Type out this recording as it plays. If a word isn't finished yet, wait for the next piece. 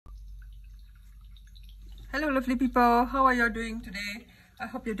Hello lovely people, how are you doing today? I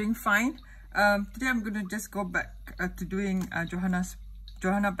hope you're doing fine. Today I'm going to just go back to doing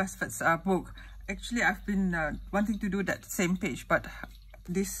Johanna Basford's book. Actually, I've been wanting to do that same page, but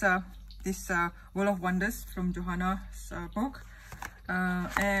this World of Wonders from Johanna's book,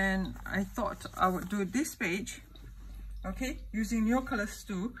 and I thought I would do this page, okay, using new colors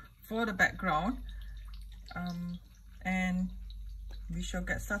too for the background, and we shall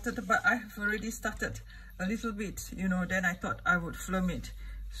get started. But I have already started a little bit, you know, then I thought I would film it.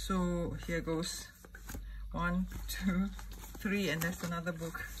 So here goes 1, 2, 3, and there's another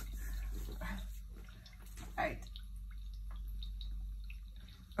book. Right.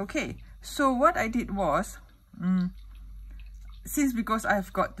 Okay, so what I did was, because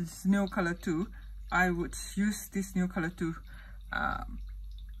I've got this new color too, I would use this new color too,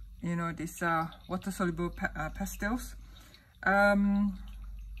 you know, this water soluble pastels.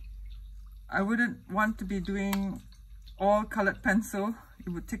 I wouldn't want to be doing all colored pencil.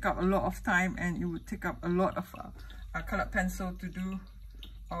 It would take up a lot of time, and it would take up a lot of colored pencil to do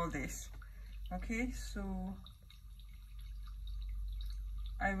all this. Okay, so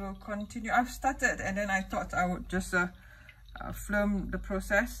I will continue. I've started, and then I thought I would just film the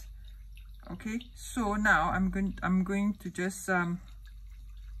process. Okay, so now I'm going to just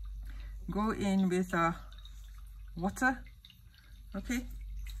go in with water. Okay,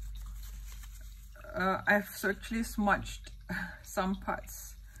 I've actually smudged some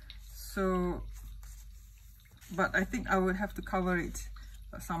parts, so but I think I would have to cover it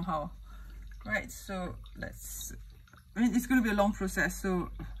somehow. Right, so I mean, it's going to be a long process, so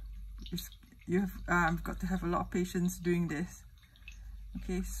I've got to have a lot of patience doing this.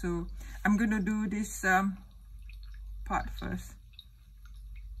 Okay, so I'm going to do this part first.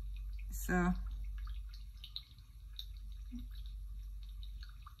 So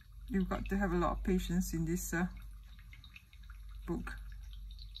you've got to have a lot of patience in this book.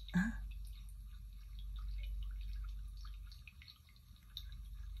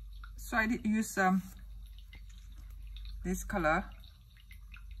 So I did use this color,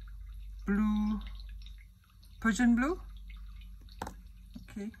 blue, Persian blue.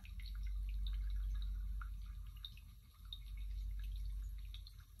 Okay.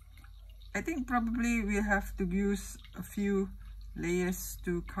 I think probably we have to use a few layers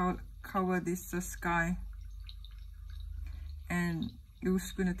to cover this sky, and it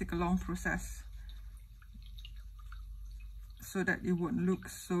was going to take a long process so that it won't look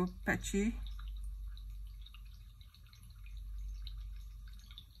so patchy.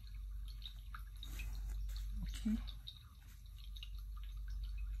 Okay.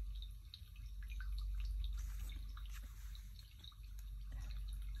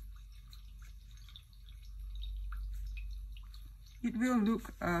 It will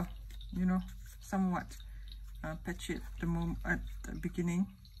look, you know, somewhat patchy at the beginning.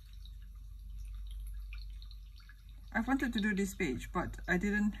 I wanted to do this page, but I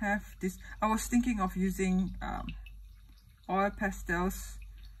didn't have this. I was thinking of using oil pastels,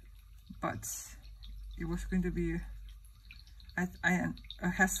 but it was going to be a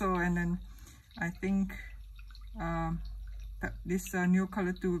hassle, and then I think that this new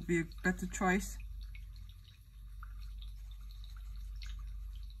color too would be a better choice.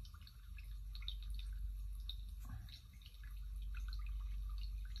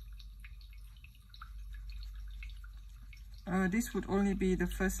 This would only be the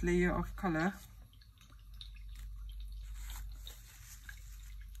first layer of color.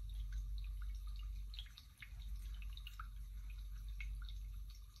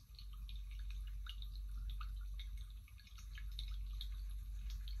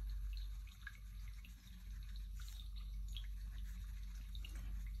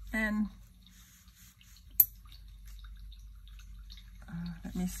 And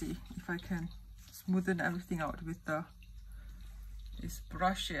let me see if I can smoothen everything out with this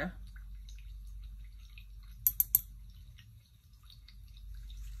brush here.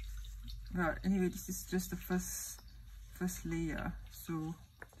 Well, anyway, this is just the first layer, so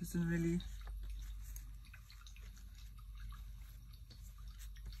it doesn't really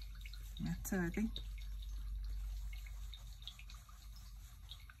matter, I think.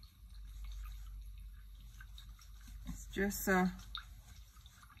 It's just a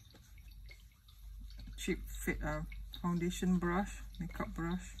cheap fit foundation brush, makeup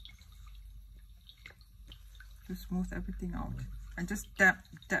brush, to smooth everything out. I just dab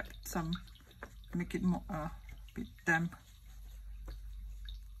some, make it more a bit damp.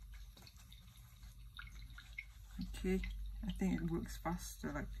 Okay, I think it works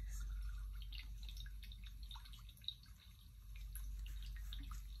faster like this.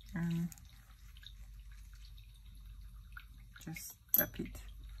 And just tap it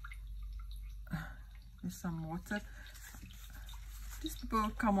with some water. These people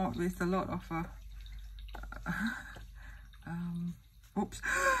come out with a lot of oops,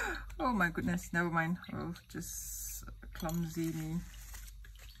 oh my goodness, never mind. Oh, just clumsy me.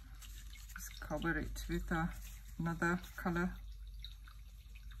 Just cover it with another color.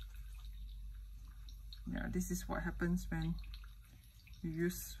 Yeah, this is what happens when you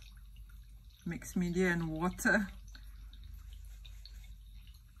use mixed media and water,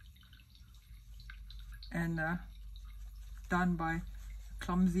 and done by a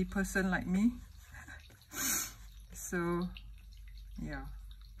clumsy person like me. So yeah,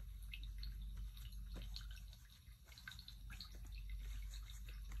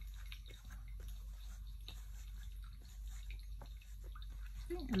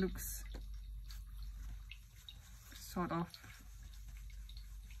 I think it looks sort of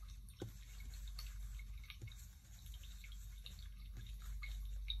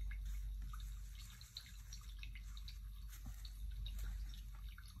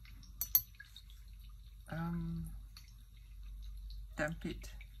damp it.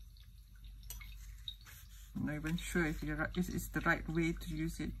 I'm not even sure if it's the right way to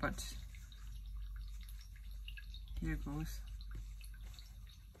use it, but here goes.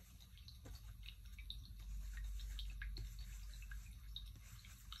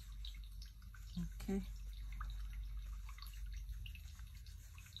 Okay.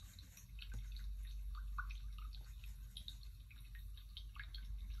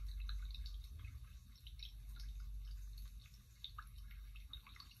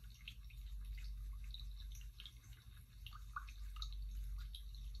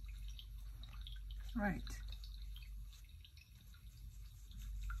 Right.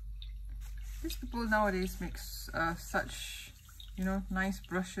 These people nowadays makes such, you know, nice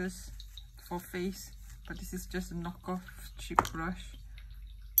brushes for face, but this is just a knockoff cheap brush.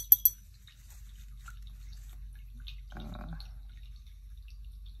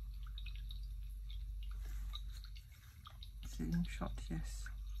 In shot, yes.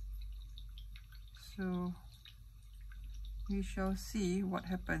 So we shall see what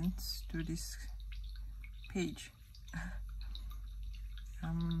happens to this page.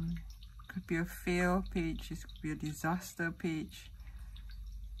 Could be a fail page, it could be a disaster page,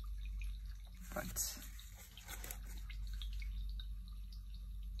 but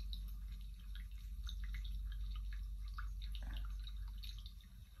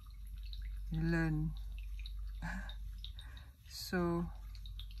you learn. So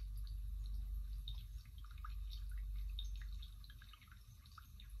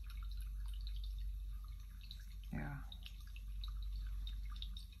yeah,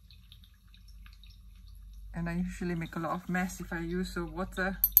 and I usually make a lot of mess if I use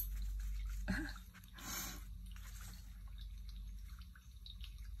water.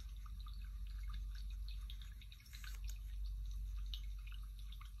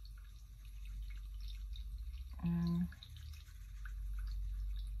 And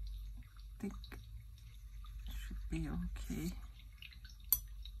I think it should be okay.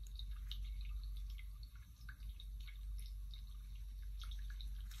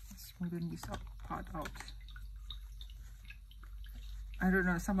 Smoothen this part out. I don't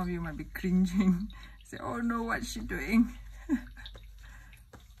know, some of you might be cringing. Say, oh no, what's she doing?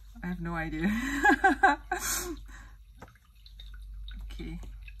 I have no idea. Okay.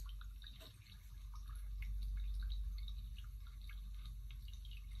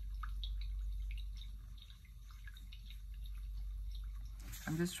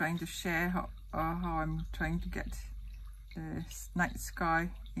 I'm just trying to share how I'm trying to get the night sky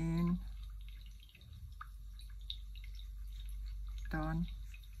in. Done.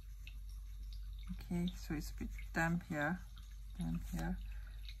 Okay, so it's a bit damp here,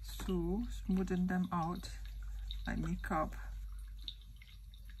 so smoothen them out like makeup.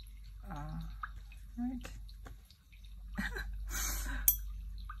 Right.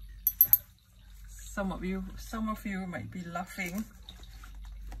 Some of you might be laughing.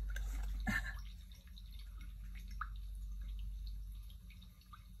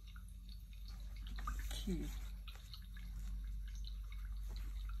 Okay.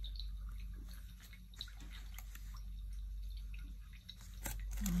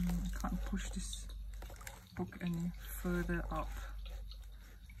 I can't push this book any further up.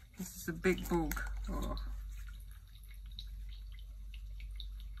 This is a big book. Oh.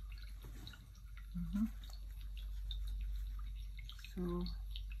 So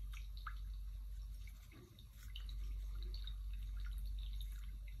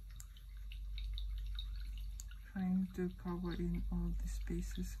trying to cover in all the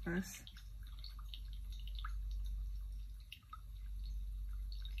spaces first.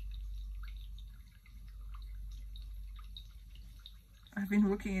 I've been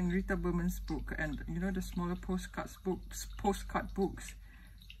working in Rita Berman's book, and you know, the smaller postcard books.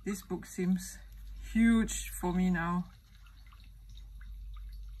 This book seems huge for me now.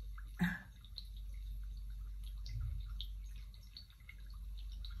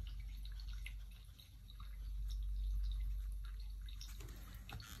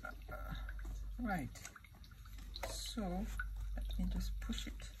 Right, so let me just push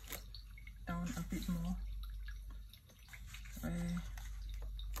it down a bit more.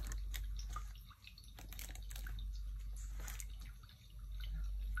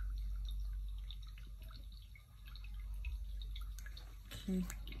 Okay.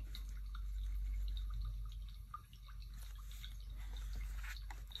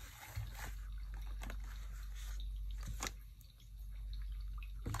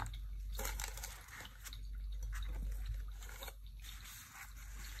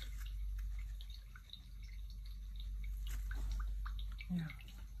 Yeah.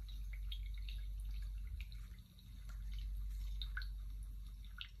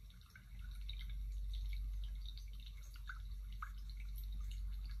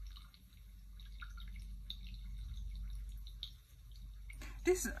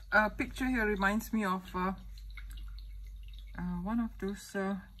 This picture here reminds me of one of those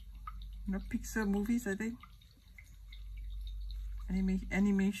you know, Pixar movies, I think.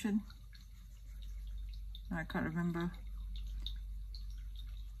 Animation. I can't remember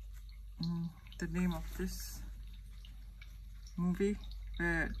the name of this movie,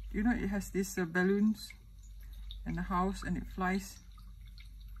 where you know, it has these balloons and a house, and it flies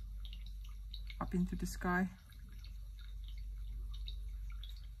up into the sky.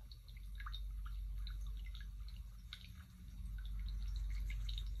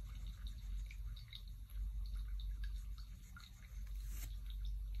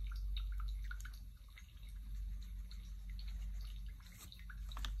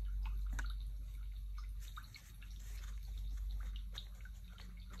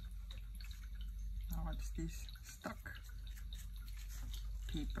 What's this? Stuck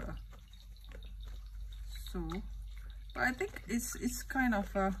paper. So, but I think it's kind of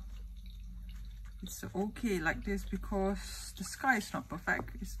it's okay like this, because the sky is not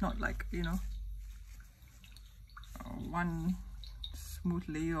perfect. It's not like, you know, one smooth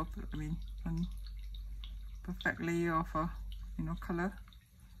layer of, I mean, one perfect layer of you know, color.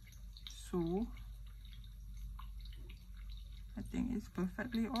 So I think it's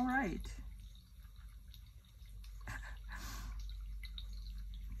perfectly all right.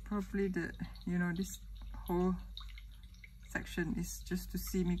 Probably the, you know, this whole section is just to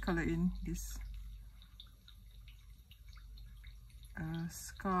see me color in this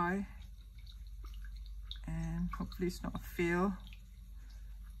sky, and hopefully it's not a fail.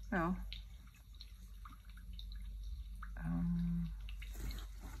 Well,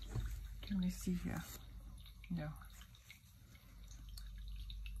 can we see here? Yeah,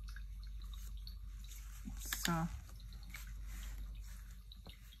 it's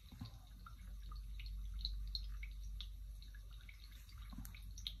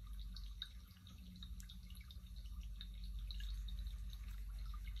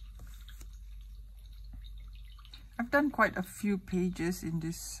I've done quite a few pages in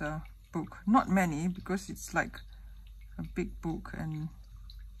this book, not many, because it's like a big book, and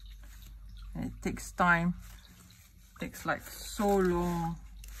it takes time. It takes like so long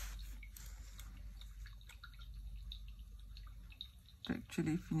to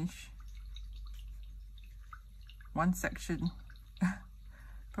actually finish one section.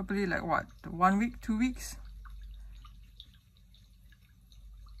 Probably like what, 1 week, 2 weeks?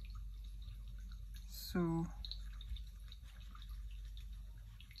 So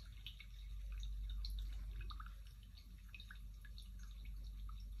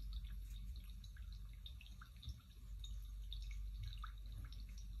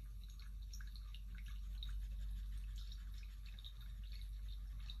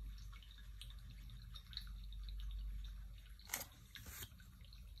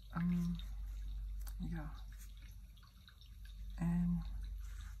yeah, and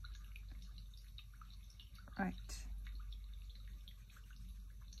right.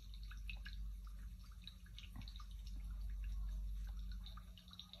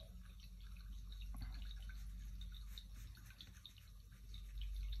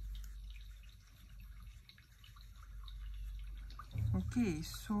 Okay,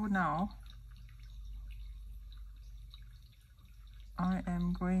 so now I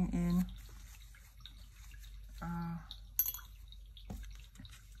am going in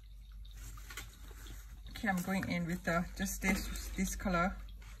okay, I'm going in with just this color.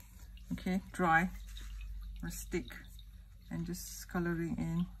 Okay, dry or stick, and just coloring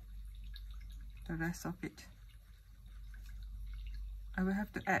in the rest of it. I will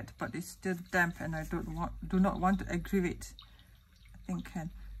have to add, but it's still damp and I do not want to aggravate. I think to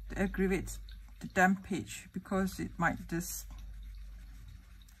aggravate the damp page, because it might just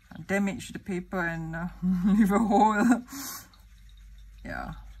damage the paper and leave a hole.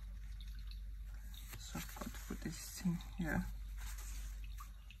 Yeah, so I've got to put this thing here.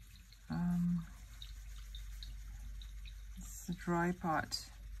 It's the dry part,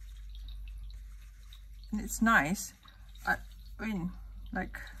 and it's nice. I mean,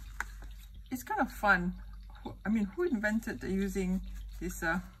 like, it's kind of fun. I mean, who invented using these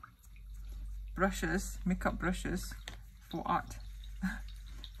brushes, makeup brushes, for art,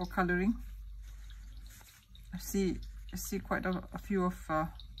 for coloring? I see quite a few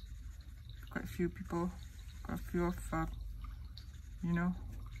people, you know,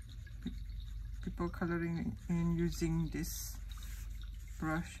 people coloring in using this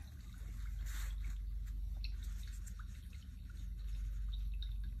brush.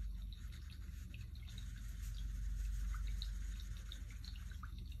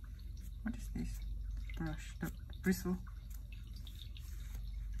 What is this brush? The bristle.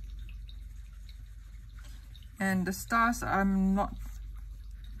 And the stars, I'm not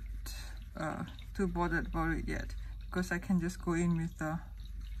too bothered about it yet, because I can just go in with the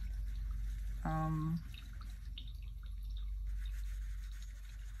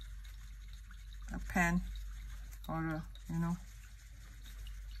a pen or a, you know,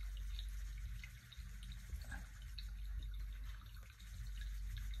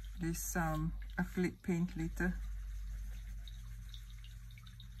 this acrylic paint later.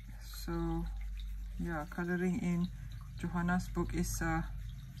 So yeah, coloring in Johanna's book is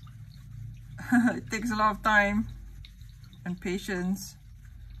it takes a lot of time and patience.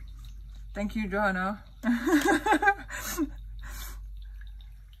 Thank you, Johanna.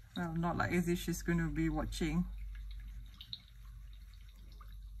 Well, not like as if she's going to be watching.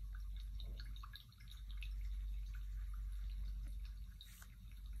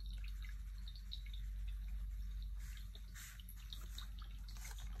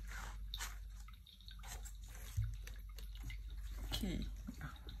 Okay.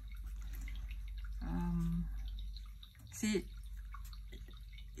 See,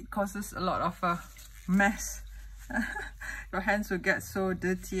 it causes a lot of mess. Your hands will get so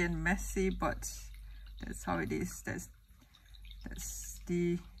dirty and messy, but that's how it is. That's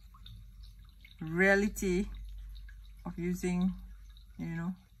the reality of using, you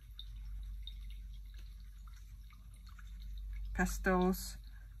know, pastels,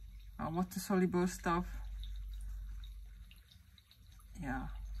 water soluble stuff. Yeah,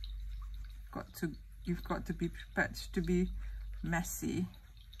 you've got to be prepared to be messy.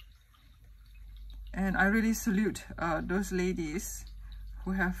 And I really salute those ladies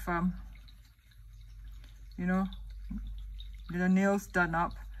who have you know, their nails done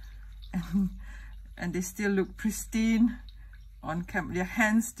up and they still look pristine on cam. Their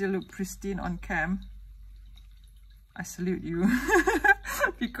hands still look pristine on cam. I salute you.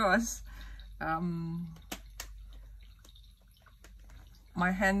 Because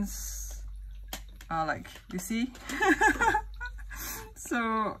my hands are like, you see.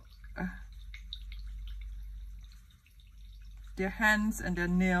 So their hands and their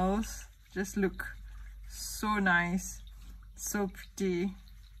nails just look so nice, so pretty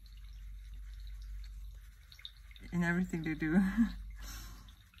in everything they do.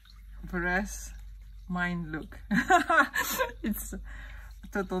 Whereas mine look, it's a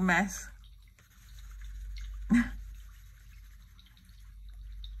total mess.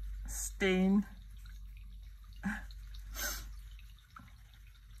 Stain.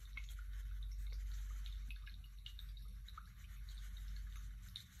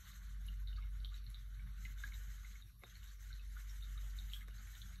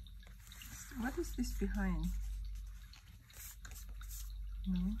 What is this behind?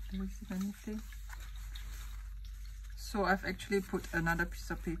 No, there isn't anything. So I've actually put another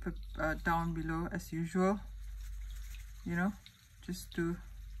piece of paper down below as usual, you know, just to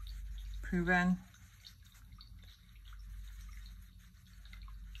prevent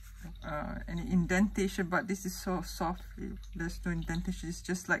any indentation. But this is so soft, there's no indentation, it's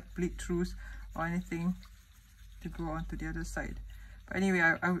just like bleed throughs or anything to go on to the other side. But anyway,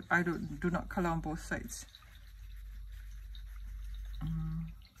 I do not color on both sides.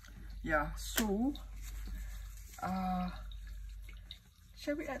 Yeah, so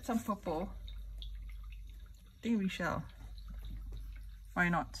shall we add some purple? I think we shall. Why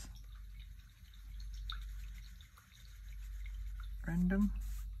not? Random.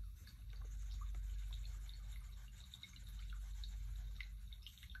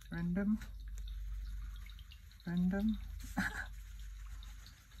 random.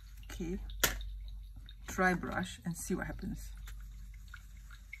 Okay, dry brush and see what happens.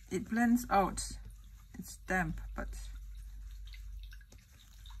 It blends out. It's damp, but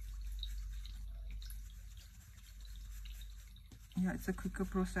yeah, it's a quicker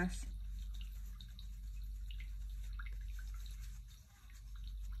process.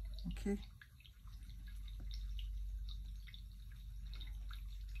 Okay.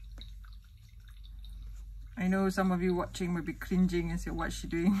 I know some of you watching will be cringing and say, what's she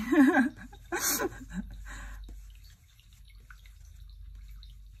doing?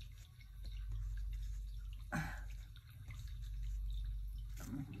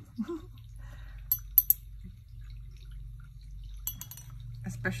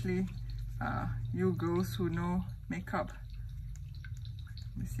 Especially you girls who know makeup.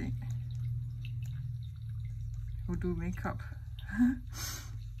 Let me see. Who do makeup.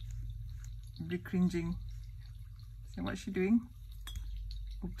 Be cringing. So what's she doing?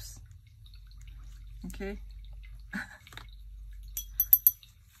 Oops. Okay.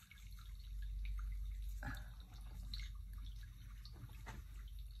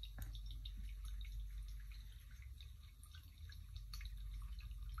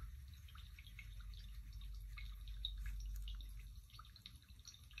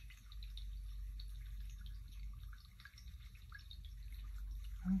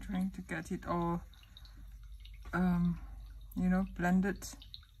 I'm trying to get it all, you know, blended.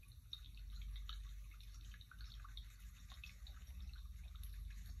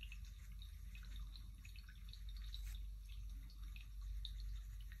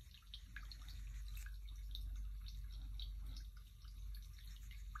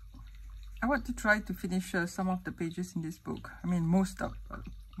 I want to try to finish some of the pages in this book. I mean, most of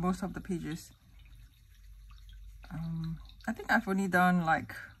the pages. I think I've only done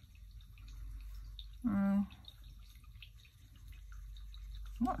like not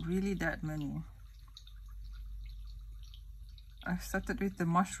really that many. I started with the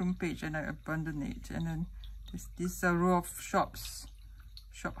mushroom page and I abandoned it, and then this row of shop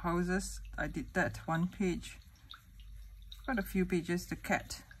houses. I did that one page. Quite a few pages. The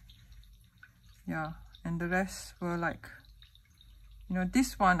cat, yeah, and the rest were like, you know,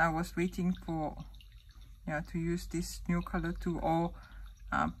 this one I was waiting for, yeah, to use this new color too, or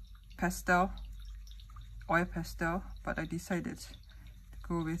pastel, oil pastel, but I decided to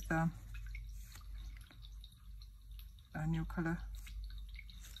go with a new color.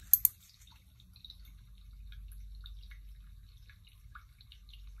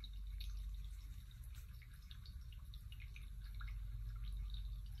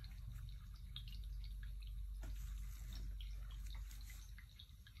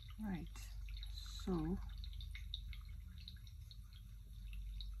 Right, so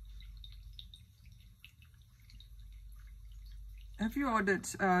have you ordered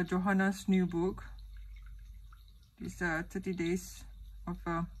Johanna's new book? It's 30 days of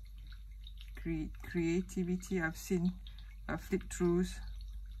creativity. I've seen flip-throughs.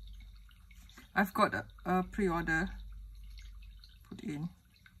 I've got a pre-order put in,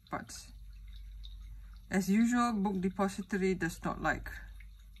 but as usual, Book Depository does not like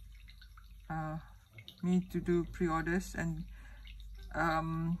me to do pre-orders, and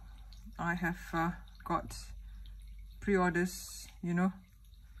I have got pre-orders, you know,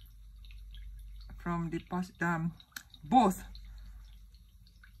 from both,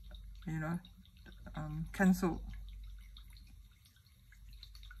 you know, cancelled.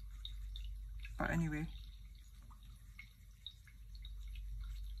 But anyway,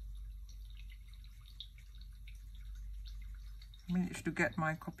 I managed to get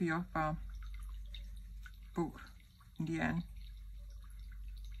my copy of book in the end.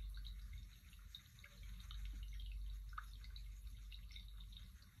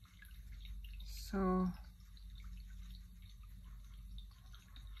 So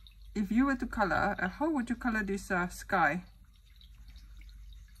if you were to color, how would you color this sky?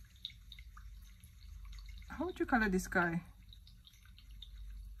 How would you color this sky?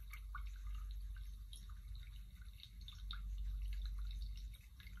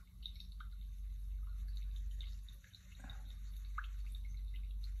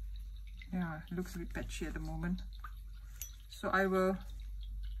 Yeah, it looks a bit patchy at the moment. So I will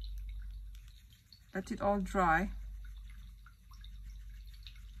let it all dry.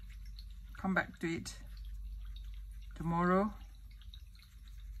 Come back to it tomorrow.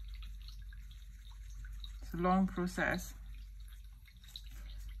 It's a long process.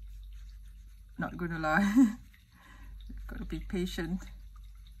 Not gonna lie. You've got to be patient.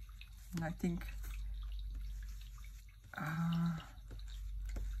 And I think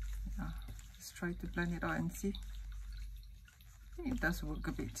Yeah, let's try to blend it out and see. I think it does work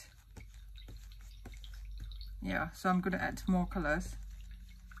a bit. Yeah, so I'm going to add more colors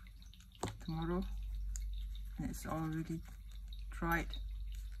tomorrow, and it's already dried.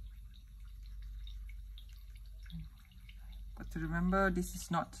 But to remember, this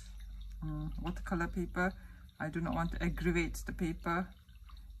is not watercolor paper. I do not want to aggravate the paper,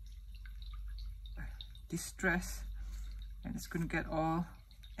 distress, and it's going to get all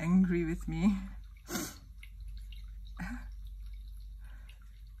angry with me.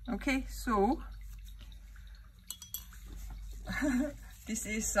 Okay, so this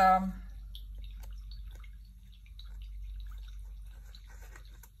is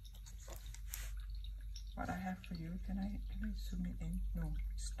what I have for you. Can I zoom it in? No,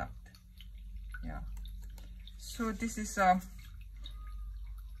 it's stuck. Yeah. So this is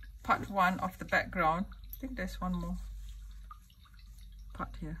part 1 of the background. I think there's one more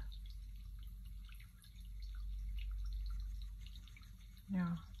part here.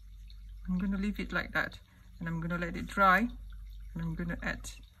 Yeah. I'm going to leave it like that, and I'm going to let it dry, and I'm going to add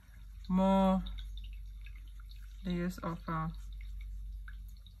more layers of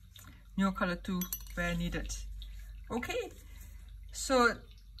new color too where needed. Okay, so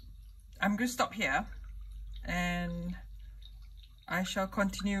I'm going to stop here, and I shall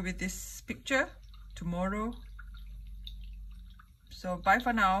continue with this picture tomorrow. So bye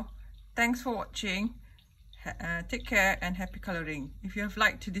for now. Thanks for watching. Take care and happy coloring. If you have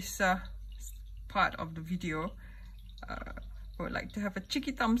liked this part of the video, I would like to have a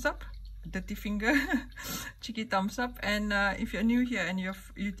cheeky thumbs up, dirty finger, cheeky thumbs up. And if you're new here and you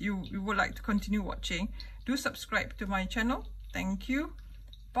would like to continue watching, do subscribe to my channel. Thank you.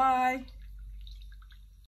 Bye.